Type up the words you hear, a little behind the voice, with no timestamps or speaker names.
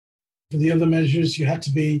For the other measures, you had to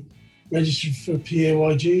be registered for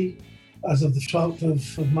PAYG as of the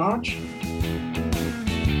 12th of March.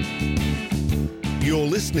 You're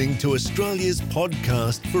listening to Australia's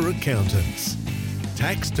podcast for accountants,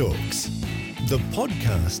 Tax Talks, the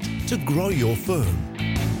podcast to grow your firm.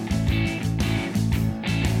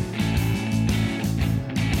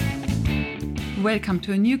 Welcome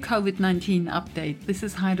to a new COVID-19 update. This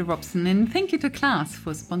is Heide Robson, and thank you to Klaas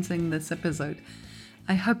for sponsoring this episode.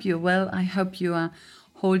 I hope you're well. I hope you are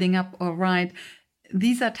holding up all right.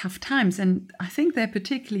 These are tough times, and I think they're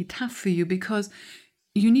particularly tough for you because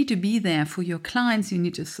you need to be there for your clients. You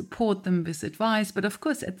need to support them with advice. But of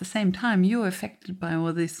course, at the same time, you're affected by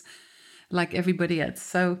all this like everybody else.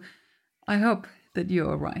 So I hope that you're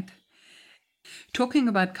all right. Talking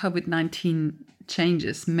about COVID-19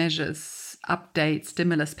 changes, measures, updates,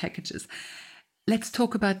 stimulus packages, let's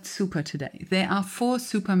talk about super today. There are 4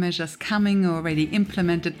 super measures coming already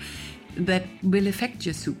implemented that will affect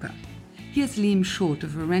your super. Here's Shorte of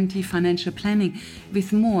Verante Financial Planning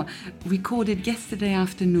with more, recorded yesterday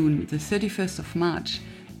afternoon, the 31st of March,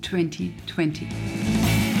 2020.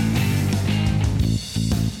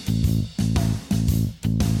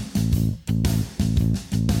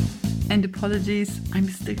 And apologies, I'm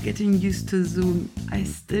still getting used to Zoom. I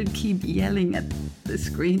still keep yelling at the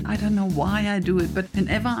screen. I don't know why I do it, but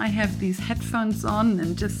whenever I have these headphones on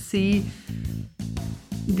and just see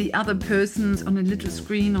the other persons on a little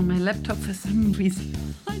screen on my laptop, for some reason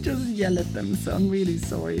I just yell at them. So I'm really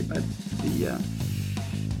sorry about the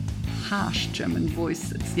harsh German voice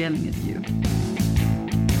that's yelling at you.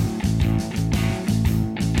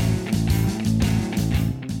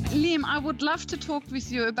 Liam, I would love to talk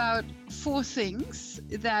with you about 4 things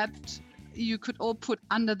that you could all put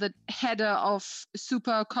under the header of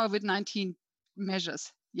super COVID-19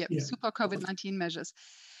 measures. Super COVID-19 measures.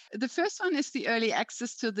 The first one is the early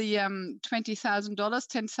access to the $20,000,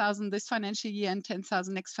 $10,000 this financial year and $10,000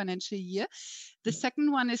 next financial year. The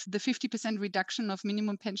second one is the 50% reduction of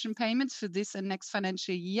minimum pension payments for this and next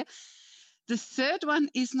financial year. The third one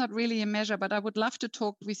is not really a measure, but I would love to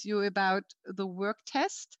talk with you about the work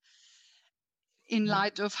test in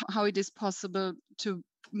light of how it is possible to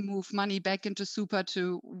move money back into super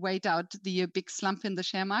to wait out the big slump in the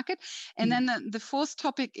share market. And then the fourth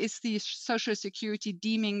topic is the social security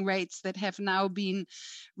deeming rates that have now been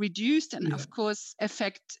reduced and of course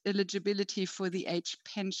affect eligibility for the age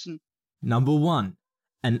pension. Number 1,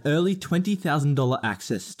 an early $20,000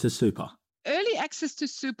 access to super. Early access to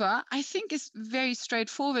super, I think, is very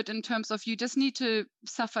straightforward in terms of you just need to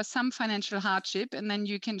suffer some financial hardship and then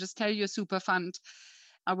you can just tell your super fund,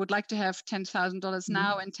 I would like to have $10,000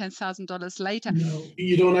 now and $10,000 later. No,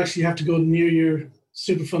 you don't actually have to go near your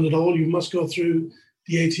super fund at all. You must go through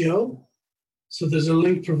the ATO. So there's a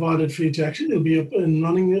link provided for you to actually, it'll be up and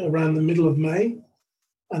running around the middle of May.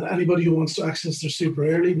 And anybody who wants to access their super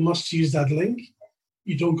early must use that link.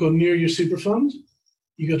 You don't go near your super fund.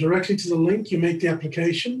 You go directly to the link, you make the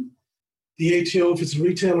application. The ATO, if it's a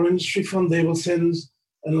retail or industry fund, they will send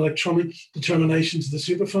an electronic determination to the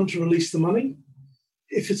super fund to release the money.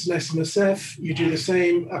 If it's an SMSF, you do the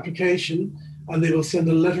same application and they will send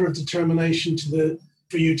a letter of determination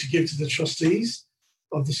for you to give to the trustees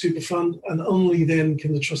of the super fund, and only then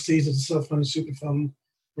can the trustees of the self-managed super fund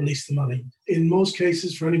release the money. In most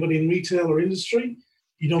cases, for anybody in retail or industry,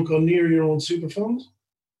 you don't go near your own super fund.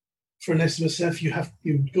 For an SMSF,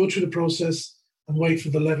 you go through the process and wait for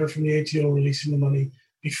the letter from the ATO releasing the money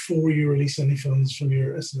before you release any funds from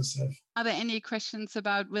your SMSF. Are there any questions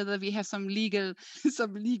about whether we have some legal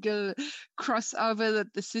crossover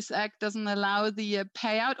that the SIS Act doesn't allow the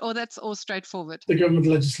payout, or that's all straightforward? The government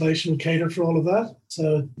legislation will cater for all of that,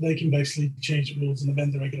 so they can basically change the rules and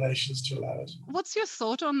amend the regulations to allow it. What's your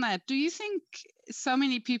thought on that? Do you think so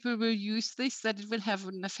many people will use this that it will have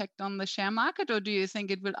an effect on the share market, or do you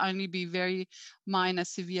think it will only be very minor,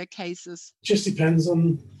 severe cases? It just depends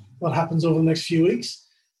on what happens over the next few weeks.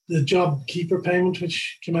 The job keeper payment,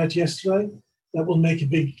 which came out yesterday, that will make a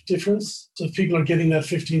big difference. So if people are getting that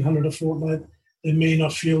 $1,500 a fortnight, they may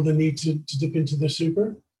not feel the need to dip into their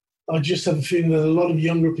super. I just have a feeling that a lot of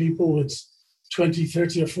younger people with 20,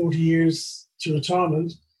 30 or 40 years to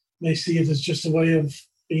retirement may see it as just a way of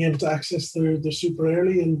being able to access their super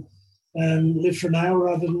early and live for now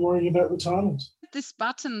rather than worrying about retirement.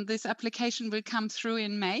 This application will come through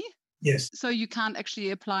in May? Yes. So you can't actually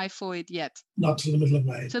apply for it yet? Not till the middle of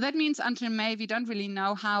May. So that means until May, we don't really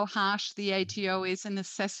know how harsh the ATO is in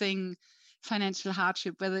assessing financial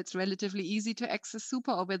hardship, whether it's relatively easy to access super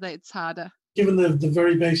or whether it's harder. Given the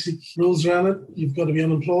very basic rules around it, you've got to be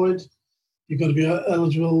unemployed, you've got to be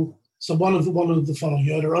eligible. So one of the following,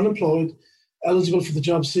 you're either unemployed eligible for the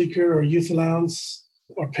job seeker or youth allowance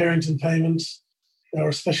or parenting payment or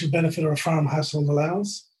a special benefit or a farm household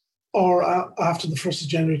allowance, or after the 1st of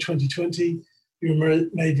January 2020, you were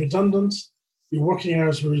made redundant, your working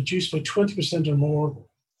hours were reduced by 20% or more,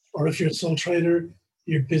 or if you're a sole trader,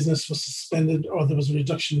 your business was suspended or there was a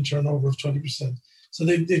reduction in turnover of 20%. So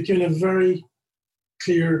they've given a very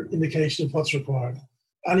clear indication of what's required.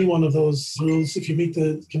 Any one of those rules, if you meet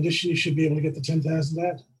the condition, you should be able to get the 10,000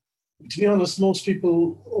 out. To be honest, most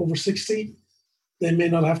people over 60, they may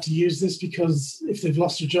not have to use this because if they've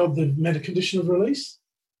lost their job, they've met a condition of release.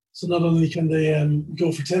 So not only can they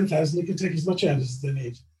go for 10,000, they can take as much out as they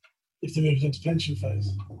need if they move into pension phase,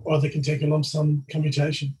 or they can take a lump sum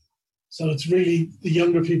commutation. So it's really the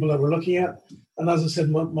younger people that we're looking at. And as I said,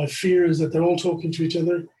 my fear is that they're all talking to each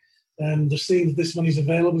other and they're seeing that this money's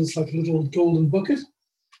available. It's like a little golden bucket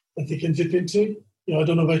that they can dip into. You know, I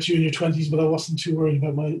don't know about you in your 20s, but I wasn't too worried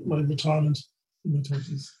about my retirement in my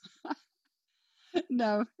 20s.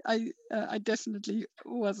 No, I definitely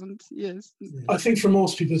wasn't. Yes. I think for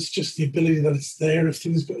most people, it's just the ability that it's there. If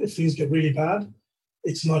things get really bad,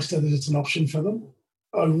 it's nice that it's an option for them.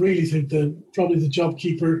 I really think that probably the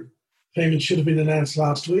JobKeeper payment should have been announced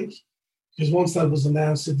last week, because once that was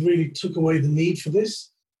announced, it really took away the need for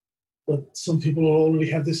this. But some people already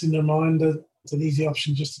have this in their mind that it's an easy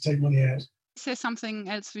option just to take money out. Is there something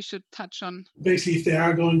else we should touch on? Basically, if they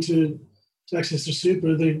are going to access their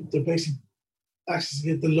super, they're basically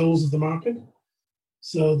accessing at the lows of the market.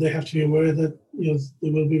 So they have to be aware that they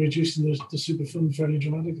will be reducing the super fund fairly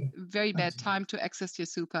dramatically. Very bad time to access your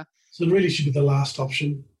super. So it really should be the last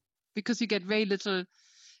option. Because you get very little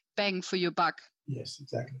bang for your buck. Yes,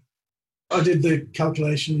 exactly. I did the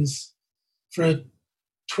calculations for a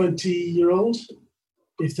 20-year-old.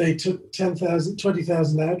 If they took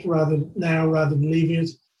 20,000 out rather than leaving it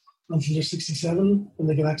until they're 67 and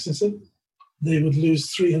they can access it, they would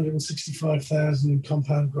lose 365,000 in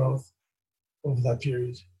compound growth over that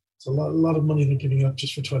period. It's a lot of money they're giving up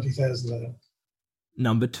just for 20,000 out.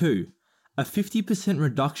 Number 2, a 50%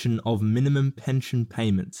 reduction of minimum pension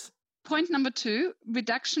payments. Point number 2,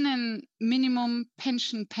 reduction in minimum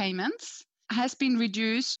pension payments has been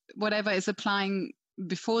reduced. Whatever is applying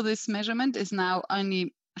before this measurement is now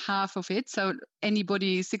only half of it. So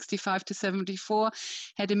anybody 65 to 74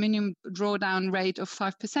 had a minimum drawdown rate of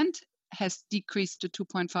 5%, has decreased to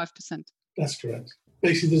 2.5%. That's correct.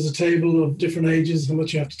 Basically, there's a table of different ages, how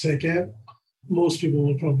much you have to take out. Most people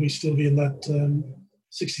will probably still be in that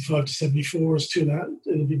 65 to 74 is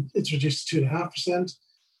 2.5%. It's reduced to 2.5%.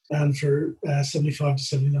 And for 75 to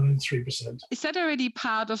 79, 3%. Is that already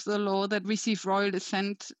part of the law that received royal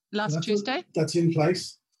assent last Tuesday? That's in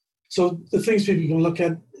place. So the things people can look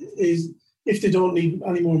at is if they don't need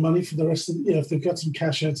any more money for the rest of, if they've got some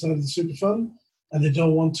cash outside of the super fund and they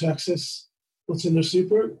don't want to access what's in their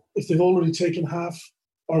super, if they've already taken half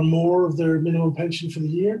or more of their minimum pension for the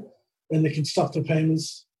year, then they can stop their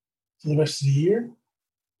payments for the rest of the year.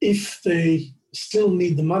 If they still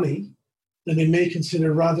need the money, then they may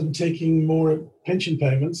consider, rather than taking more pension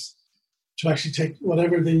payments, to actually take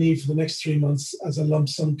whatever they need for the next 3 months as a lump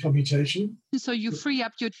sum commutation. So you free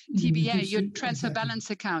up your TBA, your transfer balance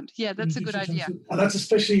account. Yeah, that's a good idea. And that's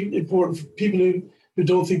especially important for people who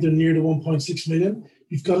don't think they're near the 1.6 million.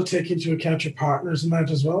 You've got to take into account your partner's amount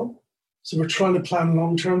as well. So we're trying to plan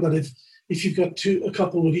long term that if you've got a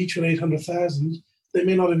couple with each with 800,000, they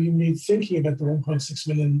may not even be thinking about the 1.6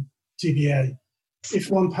 million TBA.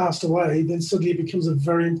 If one passed away, then suddenly it becomes a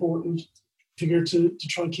very important figure to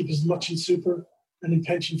try and keep as much in super and in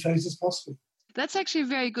pension phase as possible. That's actually a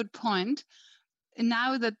very good point.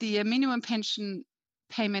 Now that the minimum pension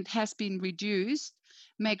payment has been reduced,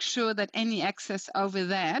 make sure that any excess over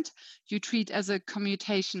that you treat as a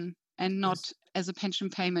commutation and not as a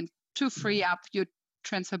pension payment to free up your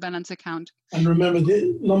transfer balance account. And remember,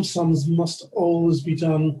 the lump sums must always be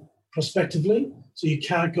done prospectively, so you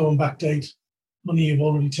can't go and backdate money you've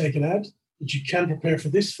already taken out, but you can prepare for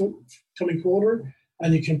this coming quarter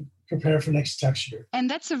and you can prepare for next tax year. And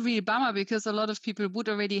that's a real bummer because a lot of people would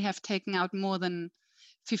already have taken out more than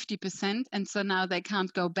 50%, and so now they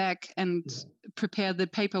can't go back and prepare the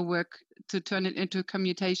paperwork to turn it into a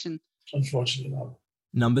commutation. Unfortunately not.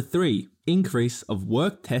 Number 3, increase of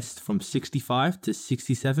work test from 65 to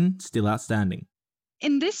 67 still outstanding.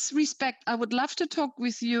 In this respect, I would love to talk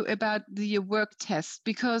with you about the work test,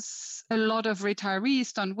 because a lot of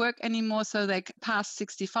retirees don't work anymore, so they pass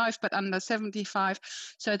 65 but under 75,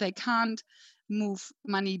 so they can't move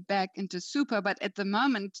money back into super. But at the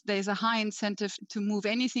moment, there's a high incentive to move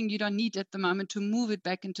anything you don't need at the moment, to move it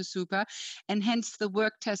back into super, and hence the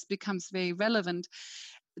work test becomes very relevant.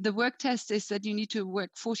 The work test is that you need to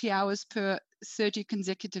work 40 hours per 30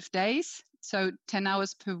 consecutive days, so 10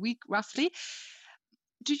 hours per week roughly.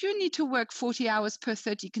 Do you need to work 40 hours per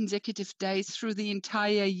 30 consecutive days through the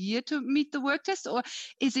entire year to meet the work test? Or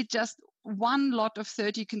is it just one lot of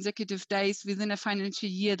 30 consecutive days within a financial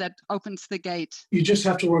year that opens the gate? You just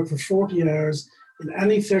have to work for 40 hours in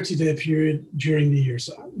any 30-day period during the year.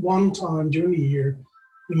 So one time during the year,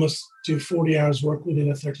 you must do 40 hours work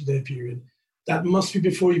within a 30-day period. That must be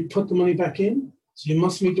before you put the money back in. So you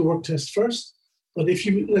must meet the work test first. But if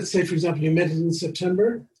you, let's say, for example, you met it in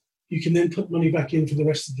September, you can then put money back in for the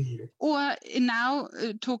rest of the year. Or now,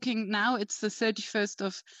 it's the 31st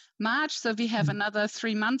of March, so we have another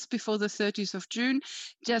 3 months before the 30th of June.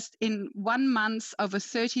 Just in 1 month, over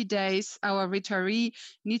 30 days, our retiree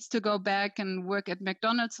needs to go back and work at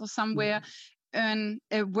McDonald's or somewhere, earn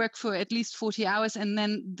work for at least 40 hours, and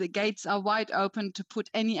then the gates are wide open to put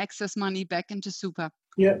any excess money back into super.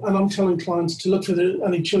 Yeah, and I'm telling clients to look for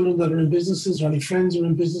any children that are in businesses or any friends who are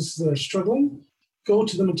in businesses that are struggling. Go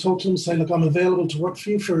to them and talk to them, say, look, I'm available to work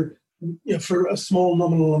for you for a small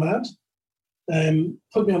nominal amount.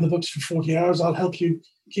 Put me on the books for 40 hours. I'll help you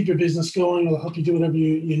keep your business going. I'll help you do whatever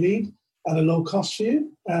you need at a low cost for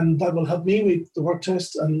you. And that will help me with the work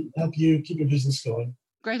test and help you keep your business going.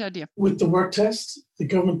 Great idea. With the work test, the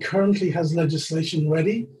government currently has legislation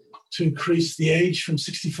ready to increase the age from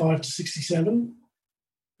 65 to 67.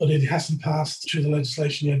 But it hasn't passed through the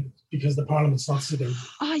legislation yet because the Parliament's not sitting.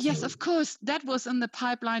 Oh, yes, of course. That was in the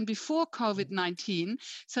pipeline before COVID-19,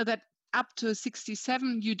 so that up to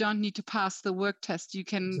 67, you don't need to pass the work test. You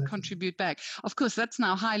can contribute back. Of course, that's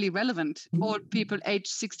now highly relevant. All people aged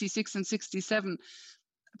 66 and 67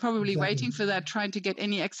 probably waiting for that, trying to get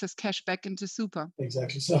any excess cash back into super.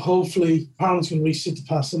 Exactly. So hopefully Parliament's going to reach it to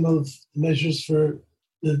pass some of the measures for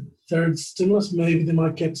the third stimulus. Maybe they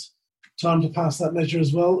might get time to pass that measure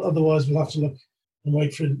as well. Otherwise, we'll have to look and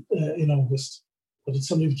wait for it in August. But it's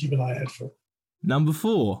something to keep an eye out for. Number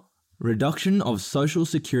 4, reduction of Social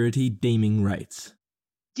Security deeming rates.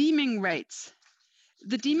 Deeming rates.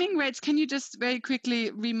 The deeming rates, can you just very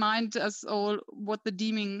quickly remind us all what the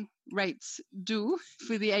deeming rates do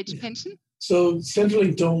for the age pension? So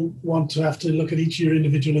Centrelink don't want to have to look at each of your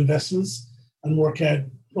individual investments and work out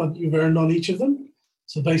what you've earned on each of them.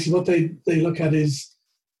 So basically what they look at is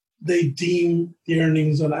they deem the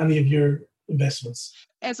earnings on any of your investments.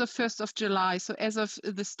 As of 1st of July, so as of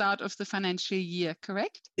the start of the financial year,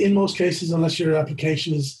 correct? In most cases, unless your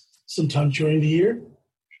application is sometime during the year,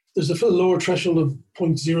 there's a lower threshold of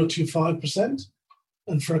 0.025%.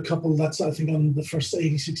 And for a couple, that's, I think, on the first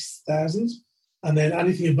 86,000. And then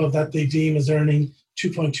anything above that, they deem as earning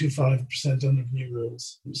 2.25% under the new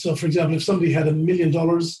rules. So, for example, if somebody had $1 million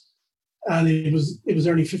and it was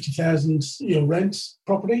earning 50,000, rent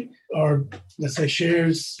property, or let's say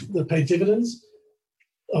shares that pay dividends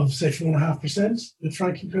of say 4.5% with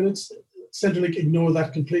franking credits, Centrelink ignore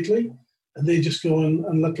that completely, and they just go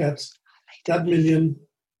and look at that million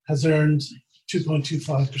has earned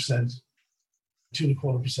 2.25%,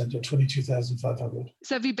 2.25%, or 22,500.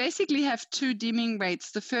 So we basically have two deeming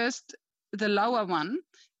rates. The first, the lower one,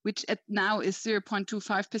 which now is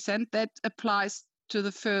 0.25%, that applies to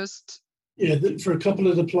the first. Yeah, for a couple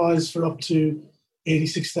it applies for up to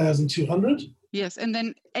 86,200. Yes, and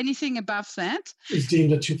then anything above that is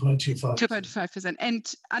deemed at 2.25%. 2.5%.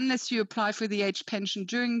 And unless you apply for the age pension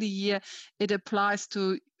during the year, it applies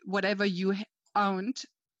to whatever you owned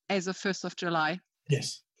as of 1st of July.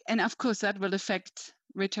 Yes. And of course, that will affect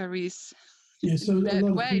retirees so that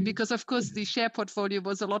way, because of course the share portfolio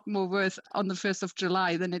was a lot more worth on the 1st of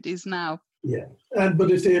July than it is now. Yeah,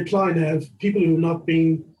 but if they apply now, people who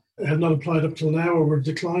have not applied up till now or were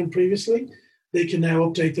declined previously, they can now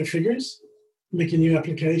update their figures, make a new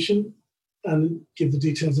application, and give the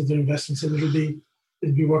details of their investments, and it'll be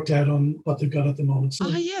worked out on what they've got at the moment. So,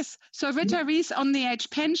 yes. So retirees on the age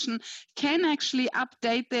pension can actually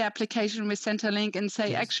update their application with Centrelink and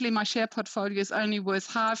say, actually, my share portfolio is only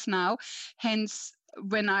worth half now. Hence,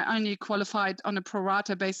 when I only qualified on a pro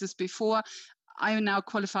rata basis before, I now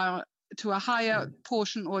qualify to a higher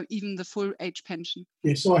portion or even the full age pension.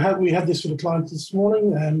 Yeah, so we had this with a client this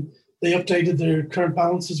morning, and they updated their current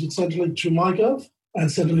balances with Centrelink through MyGov, and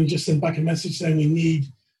Centrelink just sent back a message saying we need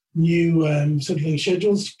new Centrelink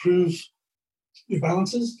schedules to prove your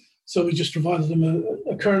balances. So we just provided them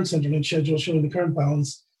a current Centrelink schedule showing the current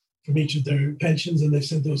balance from each of their pensions, and they've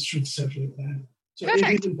sent those through to Centrelink now. So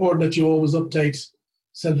it is important that you always update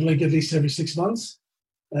Centrelink at least every 6 months,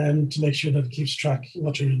 to make sure that it keeps track of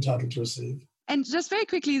what you're entitled to receive. And just very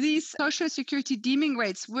quickly, these social security deeming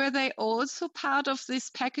rates, were they also part of this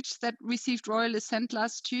package that received royal assent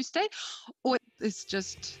last Tuesday? Or it's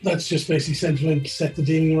just... That's just basically Centrelink set the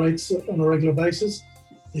deeming rates on a regular basis.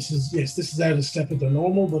 This is out of step with their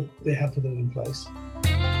normal, but they have put it in place.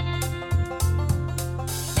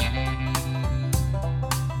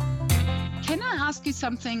 Can I ask you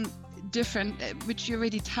something different, which you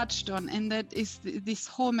already touched on, and that is this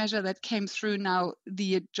whole measure that came through now,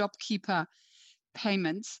 the JobKeeper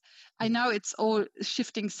payments. I know it's all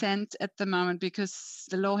shifting sand at the moment because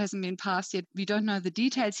the law hasn't been passed yet. We don't know the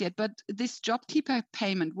details yet, but this JobKeeper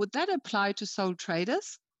payment, would that apply to sole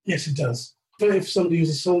traders? Yes, it does. If somebody who's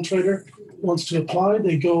a sole trader wants to apply,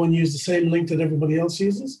 they go and use the same link that everybody else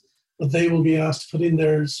uses, but they will be asked to put in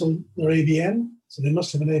their ABN, so they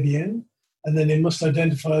must have an ABN, and then they must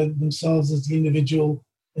identify themselves as the individual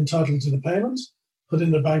entitled to the payment, put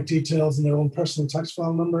in their bank details and their own personal tax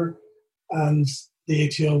file number, and the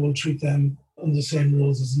ATO will treat them under the same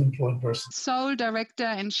rules as an employed person. Sole director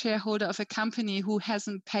and shareholder of a company who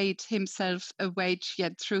hasn't paid himself a wage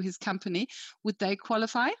yet through his company, would they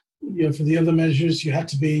qualify? For the other measures, you had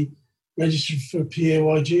to be registered for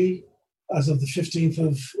PAYG as of the 15th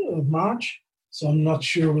of March. So I'm not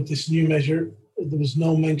sure with this new measure, there was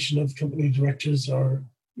no mention of company directors or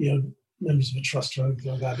members of a trust or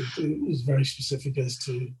anything like that. It was very specific as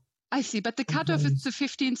to... I see, but the cutoff is the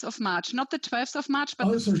 15th of March, not the 12th of March, but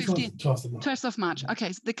the 15th. 12th of March. 12th of March.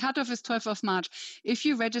 Okay, so the cutoff is 12th of March. If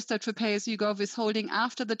you registered for pay-as-you-go withholding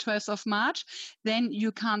after the 12th of March, then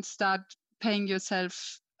you can't start paying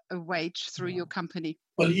yourself a wage through your company.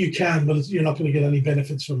 Well, you can, but you're not going to get any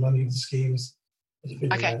benefits from any of the schemes that have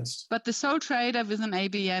been announced. But the sole trader with an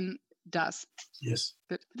ABN does. Yes.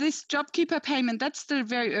 Good. This JobKeeper payment, that's still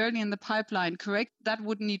very early in the pipeline, correct? That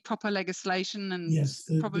would need proper legislation and yes,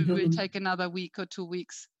 probably will take another week or 2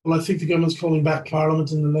 weeks. Well, I think the government's calling back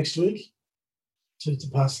Parliament in the next week to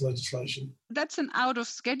pass the legislation. That's an out of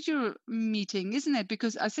schedule meeting, isn't it?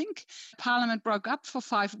 Because I think Parliament broke up for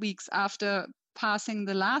 5 weeks after passing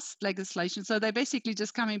the last legislation. So they're basically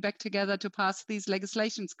just coming back together to pass these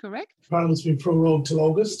legislations, correct? Parliament's been prorogued till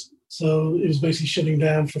August. So it was basically shutting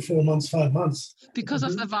down for 4 months, 5 months. Because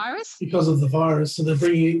of the virus? Because of the virus. So they're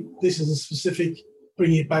bringing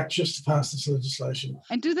it back just to pass this legislation.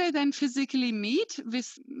 And do they then physically meet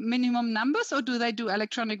with minimum numbers or do they do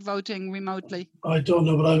electronic voting remotely? I don't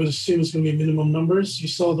know, but I would assume it's going to be minimum numbers. You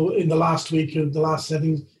saw in the last week of the last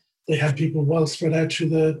setting, they had people well spread out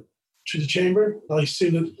through the chamber. I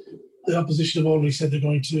assume that the opposition have already said they're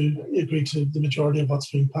going to agree to the majority of what's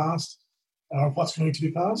being passed or what's going to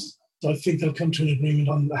be passed. So I think they'll come to an agreement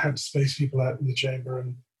on how to space people out in the chamber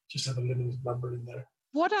and just have a limited number in there.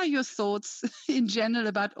 What are your thoughts in general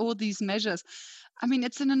about all these measures? I mean,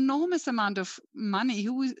 it's an enormous amount of money.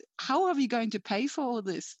 How are we going to pay for all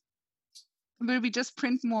this? Will we just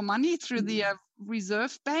print more money through the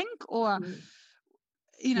Reserve Bank or...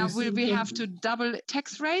 will we have to double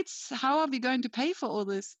tax rates? How are we going to pay for all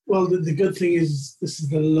this? Well, the good thing is this is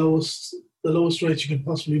the lowest rate you can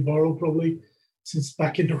possibly borrow probably since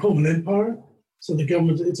back in the Roman Empire. So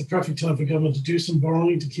it's a perfect time for government to do some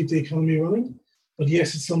borrowing to keep the economy running. But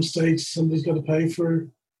yes, at some stage, somebody's got to pay for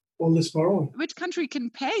all this borrowing. Which country can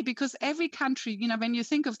pay? Because every country, when you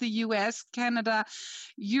think of the US, Canada,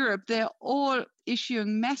 Europe, they're all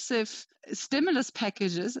issuing massive stimulus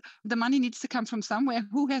packages. The money needs to come from somewhere.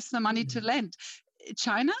 Who has the money to lend?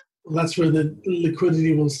 China? Well, that's where the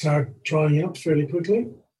liquidity will start drying up fairly quickly.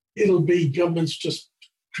 It'll be governments just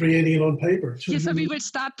creating it on paper. Yes, so we will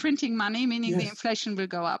start printing money, meaning the inflation will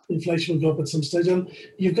go up. Inflation will go up at some stage. And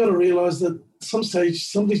you've got to realise that at some stage,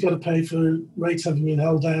 somebody's got to pay for rates having been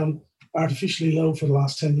held down artificially low for the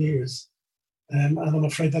last 10 years. And I'm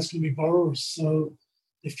afraid that's going to be borrowers. So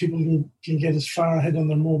if people can get as far ahead on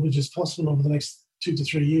their mortgage as possible over the next 2 to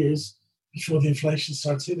 3 years before the inflation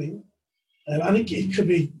starts hitting, I think it could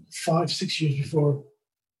be 5-6 years before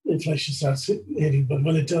inflation starts hitting, but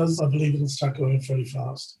when it does, I believe it'll start going fairly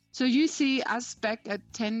fast. So you see us back at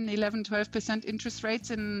 10, 11, 12% interest rates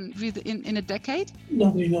in a decade?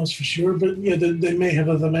 Nobody knows for sure, but they may have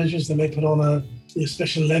other measures. They may put on a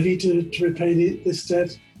special levy to repay this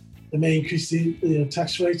debt. They may increase the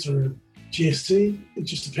tax rates or GST. It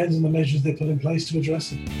just depends on the measures they put in place to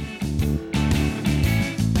address it.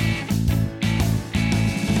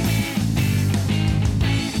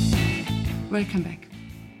 Welcome back.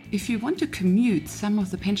 If you want to commute some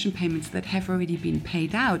of the pension payments that have already been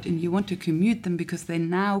paid out and you want to commute them because they're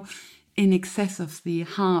now in excess of the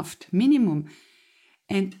halved minimum,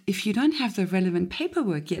 and if you don't have the relevant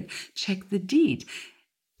paperwork yet, check the deed.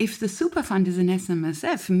 if the superfund is an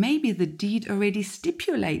SMSF, maybe the deed already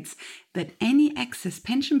stipulates that any excess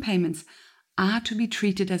pension payments are to be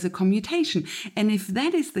treated as a commutation. And if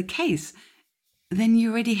that is the case, then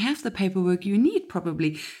you already have the paperwork you need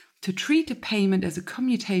probably to treat a payment as a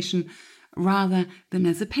commutation rather than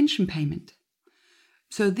as a pension payment.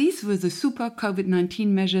 So these were the super COVID-19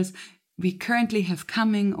 measures we currently have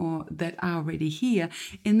coming or that are already here.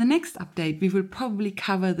 In the next update, we will probably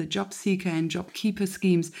cover the job seeker and job keeper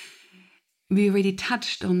schemes. We already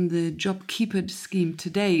touched on the job keeper scheme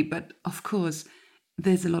today, but of course,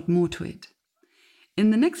 there's a lot more to it.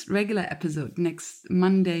 In the next regular episode, next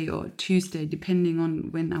Monday or Tuesday, depending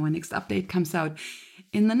on when our next update comes out,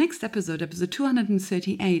 in the next episode, episode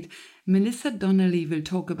 238, Melissa Donnelly will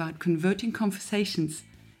talk about converting conversations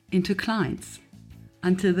into clients.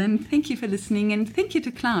 Until then, thank you for listening and thank you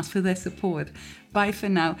to class for their support. Bye for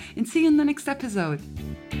now and see you in the next episode.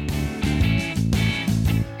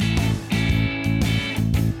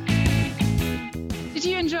 Did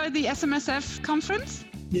you enjoy the SMSF conference?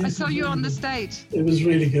 Yes, I saw you on the stage. It was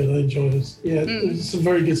really good. I enjoyed it. Yeah, it was some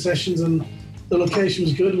very good sessions and the location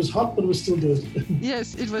was good. It was hot, but it was still good.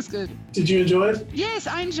 Yes, it was good. Did you enjoy it? Yes,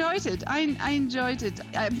 I enjoyed it. I enjoyed it.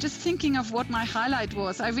 I'm just thinking of what my highlight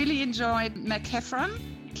was. I really enjoyed McHeffron,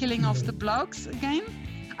 killing off the blogs again.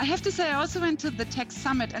 I have to say, I also went to the Tech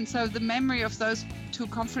Summit, and so the memory of those two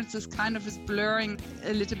conferences kind of is blurring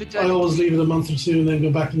a little bit. I always leave it a month or two and then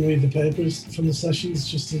go back and read the papers from the sessions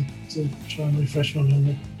just to try and refresh my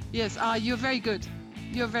memory. Yes, you're very good.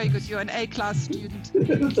 You're very good. You're an A-class student.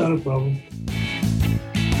 Not a problem.